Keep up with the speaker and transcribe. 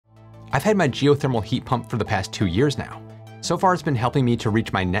I've had my geothermal heat pump for the past 2 years now. So far it's been helping me to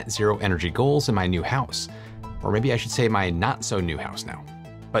reach my net zero energy goals in my new house. Or maybe I should say my not so new house now.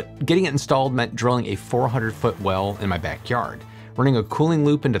 But getting it installed meant drilling a 400-foot well in my backyard, running a cooling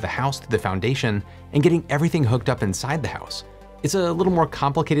loop into the house through the foundation, and getting everything hooked up inside the house. It's a little more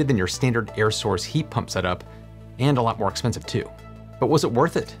complicated than your standard air source heat pump setup, and a lot more expensive too. But was it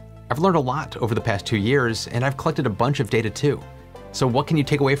worth it? I've learned a lot over the past 2 years, and I've collected a bunch of data too. So what can you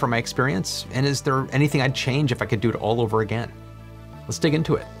take away from my experience? And is there anything I'd change if I could do it all over again? Let's dig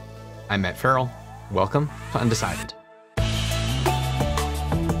into it. I'm Matt Ferrell. Welcome to Undecided.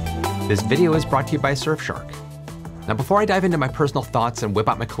 This video is brought to you by Surfshark. Now, before I dive into my personal thoughts and whip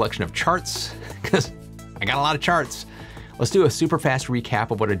out my collection of charts, because I got a lot of charts, let's do a super fast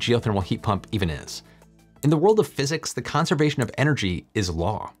recap of what a geothermal heat pump even is. In the world of physics, the conservation of energy is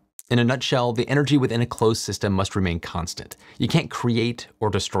law. In a nutshell, the energy within a closed system must remain constant. You can't create or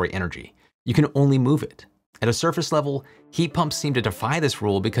destroy energy. You can only move it. At a surface level, heat pumps seem to defy this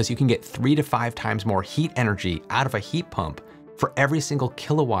rule because you can get 3 to 5 times more heat energy out of a heat pump for every single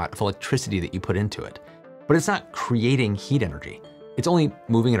kilowatt of electricity that you put into it. But it's not creating heat energy. It's only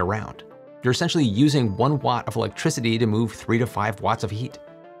moving it around. You're essentially using 1 watt of electricity to move 3 to 5 watts of heat.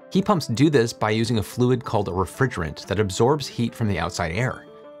 Heat pumps do this by using a fluid called a refrigerant that absorbs heat from the outside air.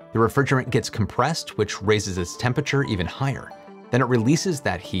 The refrigerant gets compressed, which raises its temperature even higher. Then it releases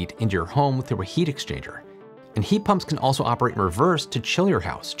that heat into your home through a heat exchanger. And heat pumps can also operate in reverse to chill your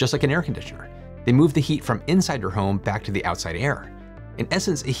house, just like an air conditioner. They move the heat from inside your home back to the outside air. In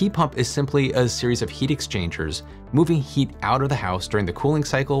essence, a heat pump is simply a series of heat exchangers moving heat out of the house during the cooling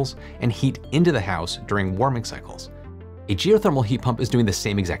cycles and heat into the house during warming cycles. A geothermal heat pump is doing the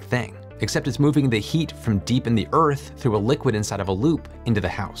same exact thing, except it's moving the heat from deep in the earth through a liquid inside of a loop into the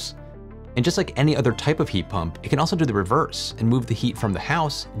house. And just like any other type of heat pump, it can also do the reverse and move the heat from the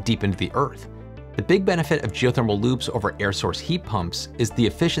house deep into the earth. The big benefit of geothermal loops over air source heat pumps is the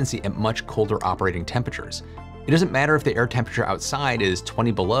efficiency at much colder operating temperatures. It doesn't matter if the air temperature outside is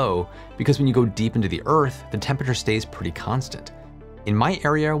 20 below, because when you go deep into the earth, the temperature stays pretty constant. In my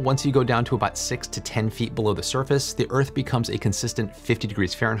area, once you go down to about 6 to 10 feet below the surface, the earth becomes a consistent 50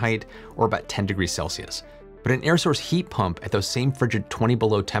 degrees Fahrenheit or about 10 degrees Celsius. But an air source heat pump at those same frigid 20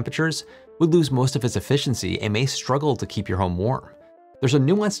 below temperatures would lose most of its efficiency and may struggle to keep your home warm. There's a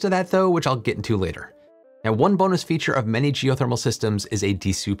nuance to that though, which I'll get into later. Now, one bonus feature of many geothermal systems is a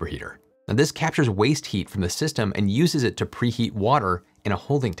desuperheater. Now, this captures waste heat from the system and uses it to preheat water in a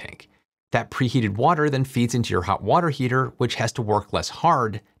holding tank. That preheated water then feeds into your hot water heater, which has to work less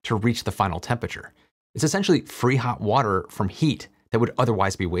hard to reach the final temperature. It's essentially free hot water from heat that would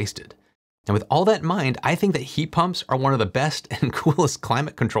otherwise be wasted. And with all that in mind, I think that heat pumps are one of the best and coolest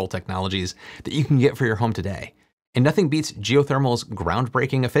climate control technologies that you can get for your home today. And nothing beats geothermal's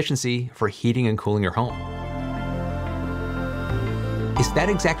groundbreaking efficiency for heating and cooling your home. It's that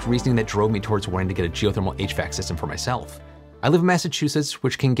exact reasoning that drove me towards wanting to get a geothermal HVAC system for myself. I live in Massachusetts,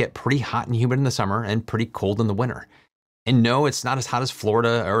 which can get pretty hot and humid in the summer and pretty cold in the winter. And no, it's not as hot as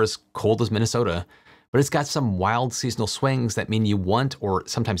Florida or as cold as Minnesota, but it's got some wild seasonal swings that mean you want or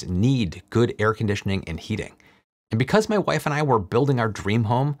sometimes need good air conditioning and heating. And because my wife and I were building our dream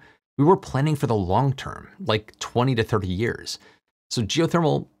home, we were planning for the long term, like 20 to 30 years. So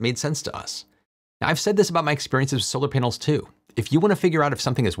geothermal made sense to us. Now, I've said this about my experiences with solar panels too. If you want to figure out if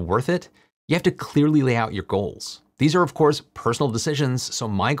something is worth it, you have to clearly lay out your goals. These are, of course, personal decisions, so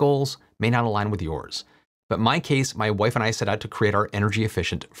my goals may not align with yours. But in my case, my wife and I set out to create our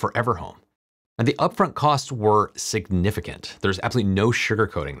energy-efficient forever home. Now, the upfront costs were significant. There's absolutely no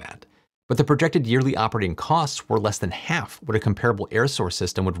sugarcoating that. But the projected yearly operating costs were less than half what a comparable air source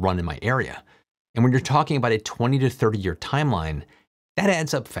system would run in my area. And when you're talking about a 20 to 30-year timeline, that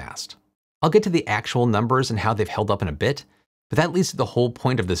adds up fast. I'll get to the actual numbers and how they've held up in a bit, but that leads to the whole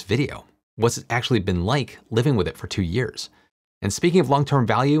point of this video. What's it actually been like living with it for 2 years? And speaking of long-term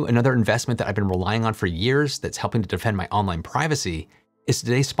value, another investment that I've been relying on for years that's helping to defend my online privacy is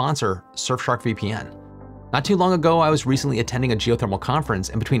today's sponsor, Surfshark VPN. Not too long ago, I was recently attending a geothermal conference,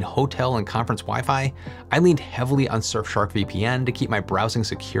 and between hotel and conference Wi-Fi, I leaned heavily on Surfshark VPN to keep my browsing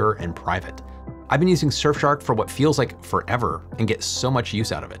secure and private. I've been using Surfshark for what feels like forever and get so much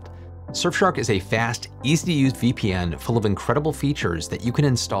use out of it. Surfshark is a fast, easy-to-use VPN full of incredible features that you can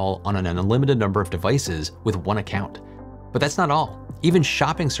install on an unlimited number of devices with one account. But that's not all. Even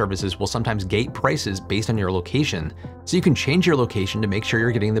shopping services will sometimes gate prices based on your location, so you can change your location to make sure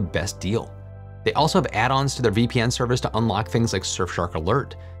you're getting the best deal. They also have add-ons to their VPN service to unlock things like Surfshark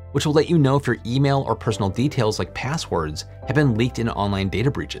Alert, which will let you know if your email or personal details like passwords have been leaked in online data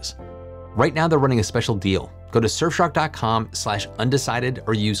breaches. Right now, they're running a special deal. Go to surfshark.com/undecided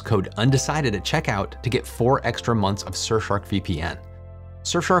or use code undecided at checkout to get 4 extra months of Surfshark VPN.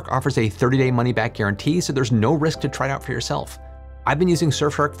 Surfshark offers a 30-day money-back guarantee, so there's no risk to try it out for yourself. I've been using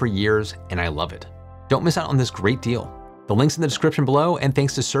Surfshark for years, and I love it. Don't miss out on this great deal. The link's in the description below, and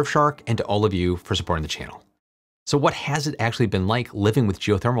thanks to Surfshark and to all of you for supporting the channel. So what has it actually been like living with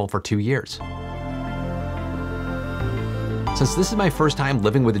geothermal for 2 years? Since this is my first time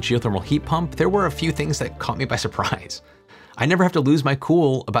living with a geothermal heat pump, there were a few things that caught me by surprise. I never have to lose my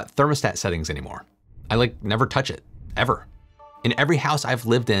cool about thermostat settings anymore. I never touch it, ever. In every house I've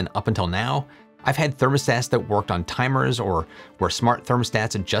lived in up until now, I've had thermostats that worked on timers or where smart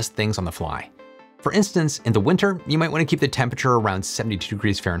thermostats adjust things on the fly. For instance, in the winter, you might want to keep the temperature around 72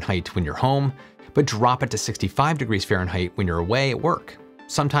 degrees Fahrenheit when you're home, but drop it to 65 degrees Fahrenheit when you're away at work.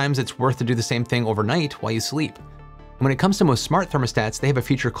 Sometimes it's worth to do the same thing overnight while you sleep. When it comes to most smart thermostats, they have a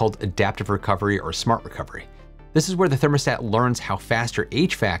feature called adaptive recovery or smart recovery. This is where the thermostat learns how fast your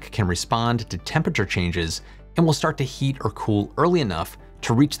HVAC can respond to temperature changes and will start to heat or cool early enough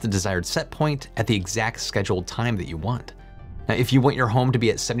to reach the desired set point at the exact scheduled time that you want. Now, if you want your home to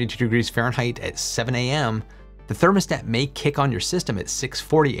be at 72 degrees Fahrenheit at 7 a.m., the thermostat may kick on your system at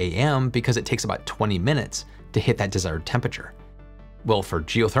 6:40 a.m. because it takes about 20 minutes to hit that desired temperature. Well, for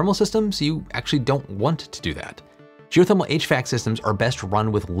geothermal systems, you actually don't want to do that. Geothermal HVAC systems are best run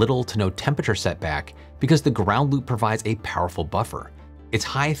with little to no temperature setback because the ground loop provides a powerful buffer. Its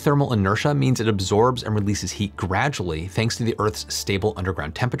high thermal inertia means it absorbs and releases heat gradually thanks to the Earth's stable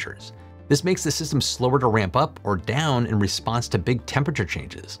underground temperatures. This makes the system slower to ramp up or down in response to big temperature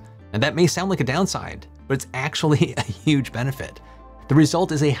changes. And that may sound like a downside, but it's actually a huge benefit. The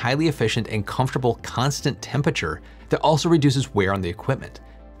result is a highly efficient and comfortable constant temperature that also reduces wear on the equipment.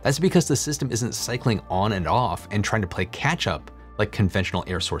 That's because the system isn't cycling on and off and trying to play catch up like conventional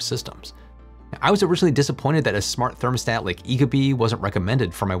air source systems. Now, I was originally disappointed that a smart thermostat like Ecobee wasn't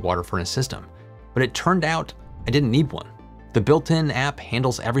recommended for my water furnace system, but it turned out I didn't need one. The built-in app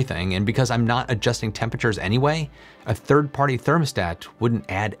handles everything, and because I'm not adjusting temperatures anyway, a third-party thermostat wouldn't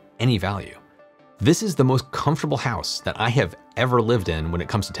add any value. This is the most comfortable house that I have ever lived in when it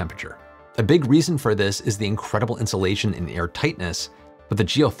comes to temperature. A big reason for this is the incredible insulation and air tightness, but the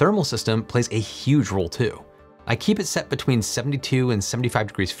geothermal system plays a huge role too. I keep it set between 72 and 75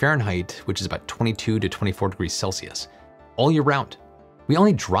 degrees Fahrenheit, which is about 22 to 24 degrees Celsius, all year round. We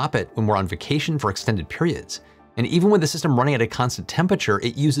only drop it when we're on vacation for extended periods. And even with the system running at a constant temperature,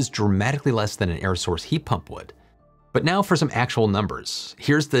 it uses dramatically less than an air source heat pump would. But now for some actual numbers.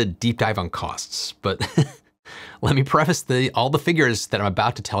 Here's the deep dive on costs, but let me preface all the figures that I'm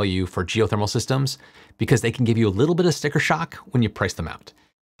about to tell you for geothermal systems because they can give you a little bit of sticker shock when you price them out.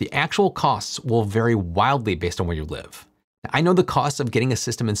 The actual costs will vary wildly based on where you live. Now, I know the cost of getting a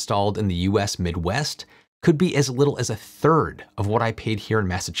system installed in the US Midwest could be as little as a third of what I paid here in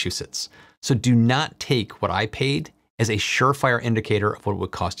Massachusetts. So do not take what I paid as a surefire indicator of what it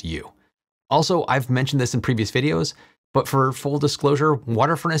would cost you. Also, I've mentioned this in previous videos, but for full disclosure,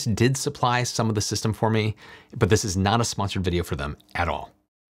 Water Furnace did supply some of the system for me, but this is not a sponsored video for them at all.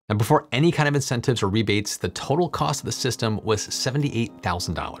 Now, before any kind of incentives or rebates, the total cost of the system was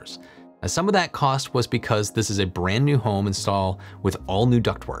 $78,000. Now, some of that cost was because this is a brand new home install with all new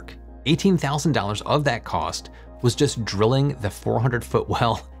ductwork. $18,000 of that cost was just drilling the 400-foot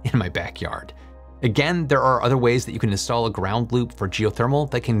well in my backyard. Again, there are other ways that you can install a ground loop for geothermal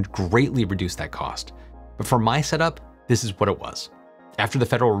that can greatly reduce that cost. But for my setup, this is what it was. After the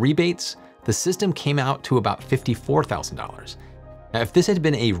federal rebates, the system came out to about $54,000. Now, if this had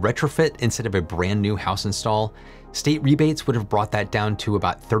been a retrofit instead of a brand new house install, state rebates would have brought that down to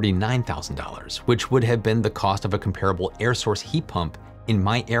about $39,000, which would have been the cost of a comparable air source heat pump in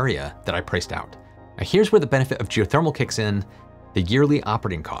my area that I priced out. Now, here's where the benefit of geothermal kicks in, the yearly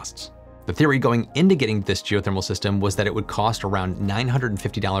operating costs. The theory going into getting this geothermal system was that it would cost around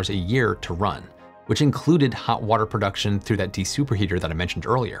 $950 a year to run, which included hot water production through that desuperheater that I mentioned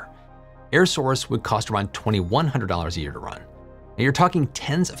earlier. Air source would cost around $2,100 a year to run. Now, you're talking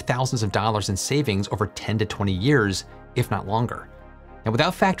tens of thousands of dollars in savings over 10 to 20 years, if not longer. Now,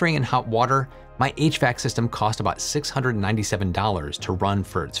 without factoring in hot water, my HVAC system cost about $697 to run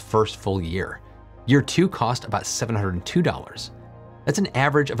for its first full year. Year 2 cost about $702. That's an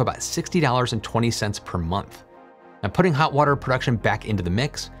average of about $60.20 per month. Now, putting hot water production back into the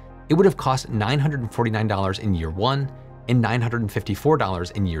mix, it would have cost $949 in year 1 and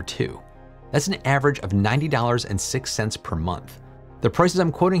 $954 in year 2. That's an average of $90.06 per month. The prices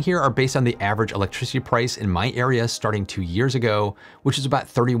I'm quoting here are based on the average electricity price in my area starting 2 years ago, which is about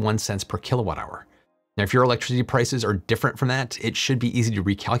 31 cents per kilowatt hour. Now, if your electricity prices are different from that, it should be easy to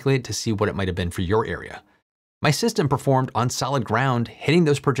recalculate to see what it might have been for your area. My system performed on solid ground, hitting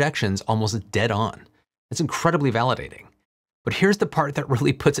those projections almost dead on. It's incredibly validating. But here's the part that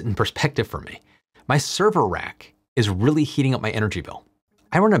really puts it in perspective for me. My server rack is really heating up my energy bill.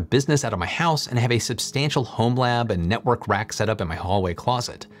 I run a business out of my house and have a substantial home lab and network rack set up in my hallway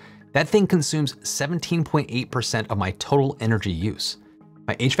closet. That thing consumes 17.8% of my total energy use.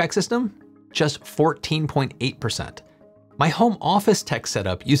 My HVAC system, just 14.8%. My home office tech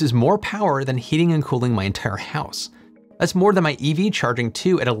setup uses more power than heating and cooling my entire house. That's more than my EV charging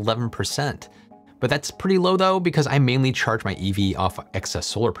too at 11%. But that's pretty low though, because I mainly charge my EV off excess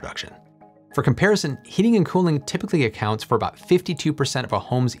solar production. For comparison, heating and cooling typically accounts for about 52% of a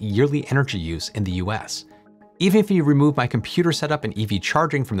home's yearly energy use in the US. Even if you remove my computer setup and EV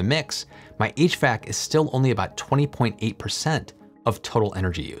charging from the mix, my HVAC is still only about 20.8% of total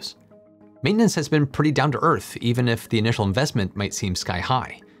energy use. Maintenance has been pretty down to earth, even if the initial investment might seem sky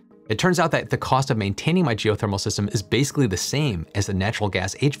high. It turns out that the cost of maintaining my geothermal system is basically the same as the natural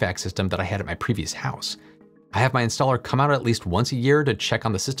gas HVAC system that I had at my previous house. I have my installer come out at least once a year to check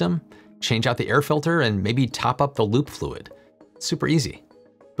on the system, change out the air filter, and maybe top up the loop fluid. It's super easy.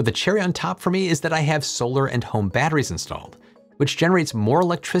 But the cherry on top for me is that I have solar and home batteries installed, which generates more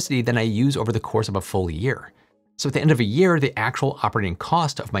electricity than I use over the course of a full year. So at the end of a year, the actual operating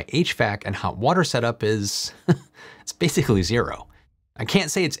cost of my HVAC and hot water setup is, it's basically zero. I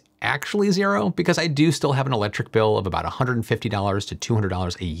can't say it's actually zero because I do still have an electric bill of about $150 to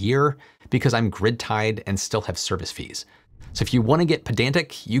 $200 a year because I'm grid tied and still have service fees. So if you want to get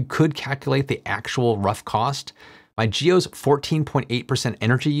pedantic, you could calculate the actual rough cost. My Geo's 14.8%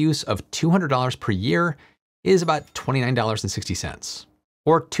 energy use of $200 per year is about $29.60,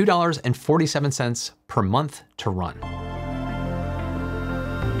 or $2.47 per month to run.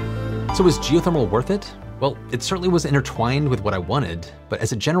 So is geothermal worth it? Well, it certainly was intertwined with what I wanted, but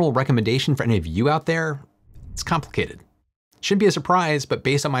as a general recommendation for any of you out there, it's complicated. It shouldn't be a surprise, but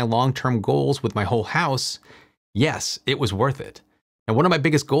based on my long-term goals with my whole house, yes, it was worth it. And one of my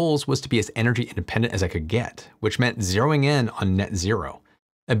biggest goals was to be as energy independent as I could get, which meant zeroing in on net zero.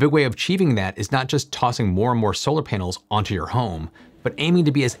 A big way of achieving that is not just tossing more and more solar panels onto your home, but aiming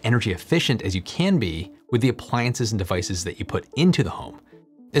to be as energy efficient as you can be with the appliances and devices that you put into the home.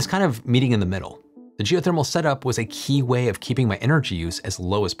 It's kind of meeting in the middle. The geothermal setup was a key way of keeping my energy use as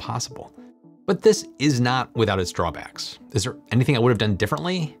low as possible. But this is not without its drawbacks. Is there anything I would have done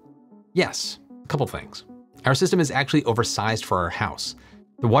differently? Yes, a couple things. Our system is actually oversized for our house.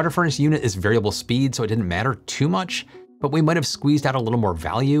 The water furnace unit is variable speed, so it didn't matter too much, but we might have squeezed out a little more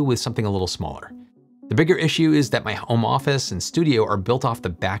value with something a little smaller. The bigger issue is that my home office and studio are built off the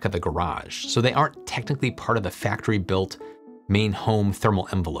back of the garage, so they aren't technically part of the factory-built main home thermal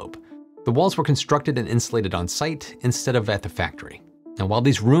envelope. The walls were constructed and insulated on site instead of at the factory. And while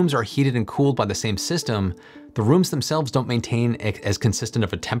these rooms are heated and cooled by the same system, the rooms themselves don't maintain as consistent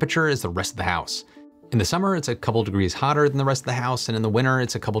of a temperature as the rest of the house. In the summer, it's a couple degrees hotter than the rest of the house, and in the winter,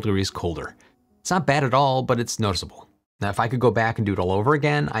 it's a couple degrees colder. It's not bad at all, but it's noticeable. Now, if I could go back and do it all over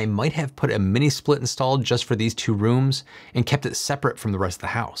again, I might have put a mini split installed just for these two rooms and kept it separate from the rest of the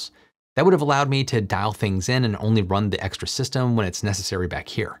house. That would have allowed me to dial things in and only run the extra system when it's necessary back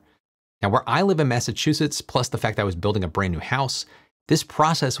here. Now, where I live in Massachusetts, plus the fact that I was building a brand new house, this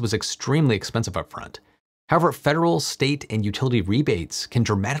process was extremely expensive up front. However, federal, state, and utility rebates can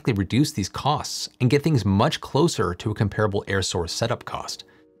dramatically reduce these costs and get things much closer to a comparable air source setup cost.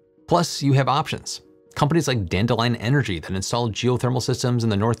 Plus, you have options. Companies like Dandelion Energy that install geothermal systems in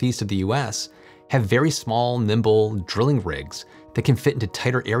the northeast of the US have very small, nimble drilling rigs that can fit into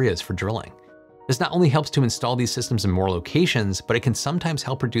tighter areas for drilling. This not only helps to install these systems in more locations, but it can sometimes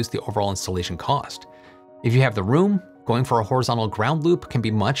help reduce the overall installation cost. If you have the room, going for a horizontal ground loop can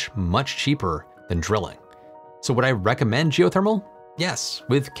be much, much cheaper than drilling. So would I recommend geothermal? Yes,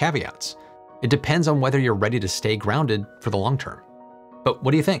 with caveats. It depends on whether you're ready to stay grounded for the long term. But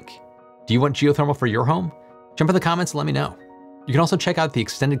what do you think? Do you want geothermal for your home? Jump in the comments and let me know. You can also check out the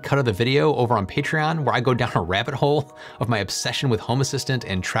extended cut of the video over on Patreon, where I go down a rabbit hole of my obsession with Home Assistant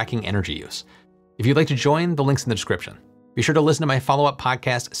and tracking energy use. If you'd like to join, the link's in the description. Be sure to listen to my follow-up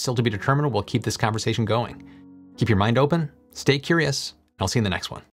podcast, Still to be Determined. We'll keep this conversation going. Keep your mind open, stay curious, and I'll see you in the next one.